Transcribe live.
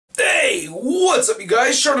Hey, what's up you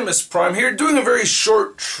guys? ShartimusPrime here, doing a very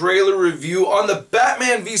short trailer review on the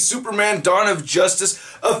Batman v Superman Dawn of Justice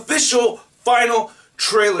official final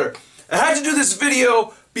trailer. I had to do this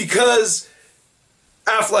video because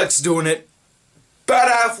Affleck's doing it.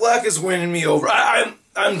 Affleck is winning me over.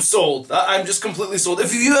 I'm sold. I'm just completely sold.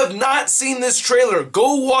 If you have not seen this trailer,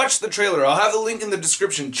 go watch the trailer. I'll have the link in the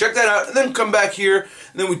description. Check that out, and then come back here,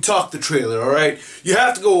 and then we talk the trailer, alright? You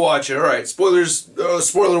have to go watch it, alright? Spoilers,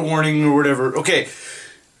 spoiler warning or whatever. Okay.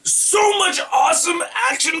 So much awesome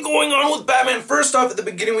action going on with Batman. First off, at the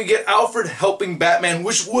beginning, we get Alfred helping Batman,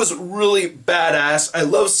 which was really badass. I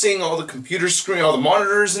love seeing all the computer screen, all the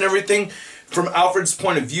monitors and everything. From Alfred's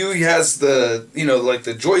point of view, he has the, you know, like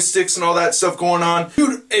the joysticks and all that stuff going on.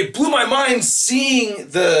 Dude, it blew my mind seeing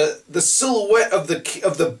the silhouette of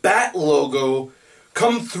the Bat logo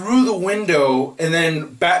come through the window and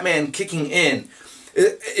then Batman kicking in.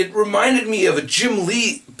 It reminded me of a Jim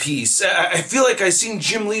Lee piece. I feel like I've seen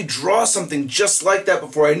Jim Lee draw something just like that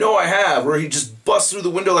before. I know I have, where he just busts through the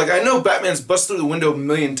window. Like, I know Batman's bust through the window a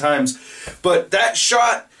million times, but that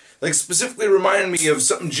shot, like, specifically reminded me of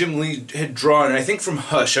something Jim Lee had drawn, I think from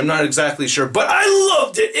Hush. I'm not exactly sure, but I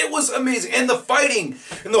loved it. It was amazing. And the fighting,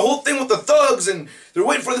 and the whole thing with the thugs, and they're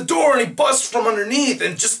waiting for the door, and he busts from underneath,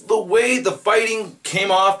 and just the way the fighting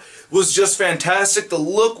came off was just fantastic. The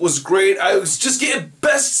look was great. I was just getting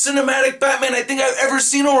best cinematic Batman I think I've ever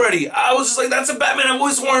seen already. I was just like, that's a Batman I've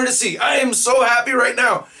always wanted to see. I am so happy right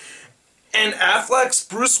now. And Affleck's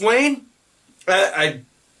Bruce Wayne, I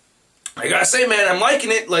gotta say, man, I'm liking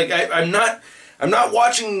it. Like, I'm not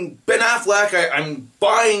watching Ben Affleck. I'm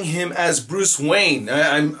buying him as Bruce Wayne.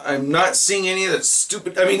 I'm not seeing any of that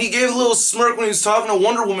stupid. I mean, he gave a little smirk when he was talking to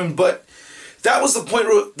Wonder Woman, but that was the point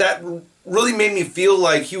that really made me feel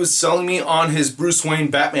like he was selling me on his Bruce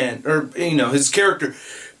Wayne Batman, or, you know, his character,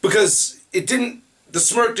 because it didn't. The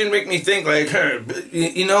smirk didn't make me think like,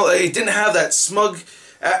 you know, it didn't have that smug.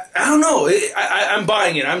 I don't know. I'm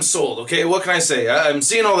buying it. I'm sold. Okay, what can I say? I'm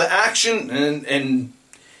seeing all the action and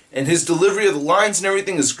his delivery of the lines and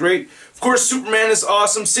everything is great. Of course, Superman is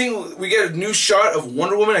awesome. Seeing we get a new shot of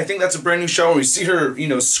Wonder Woman. I think that's a brand new shot where we see her, you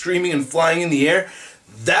know, screaming and flying in the air.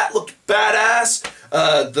 That looked badass.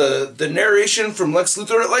 The narration from Lex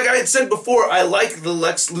Luthor, like I had said before, I like the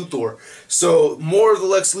Lex Luthor. So more of the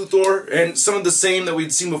Lex Luthor and some of the same that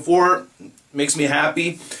we'd seen before makes me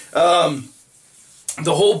happy.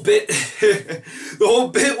 The whole bit,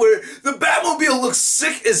 where the Batmobile looks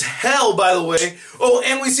sick as hell, by the way. Oh,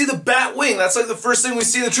 and we see the Batwing. That's like the first thing we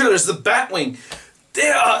see in the trailer is the Batwing.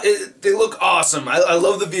 They look awesome. I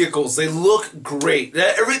love the vehicles. They look great.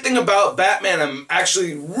 Everything about Batman I'm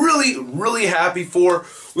actually really happy for.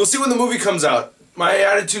 We'll see when the movie comes out. My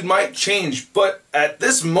attitude might change, but at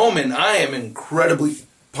this moment I am incredibly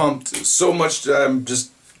pumped. So much that I'm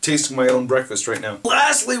just tasting my own breakfast right now.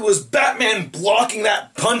 Lastly was Batman blocking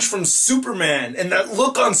that punch from Superman, and that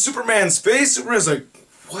look on Superman's face. Superman's like,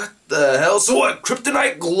 what the hell? So what,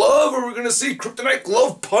 Kryptonite glove? Are we gonna see Kryptonite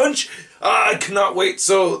glove punch? I cannot wait.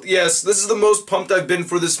 So yes, this is the most pumped I've been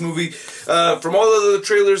for this movie. From all of the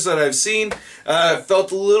trailers that I've seen,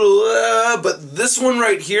 felt a little, but this one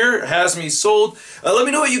right here has me sold. Let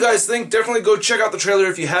me know what you guys think. Definitely go check out the trailer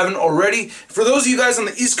if you haven't already. For those of you guys on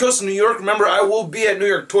the East Coast of New York, remember I will be at New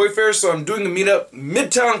York Toy Fair, so I'm doing the meetup,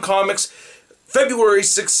 Midtown Comics, February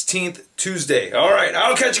 16th, Tuesday. Alright,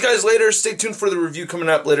 I'll catch you guys later. Stay tuned for the review coming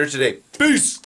up later today. Peace!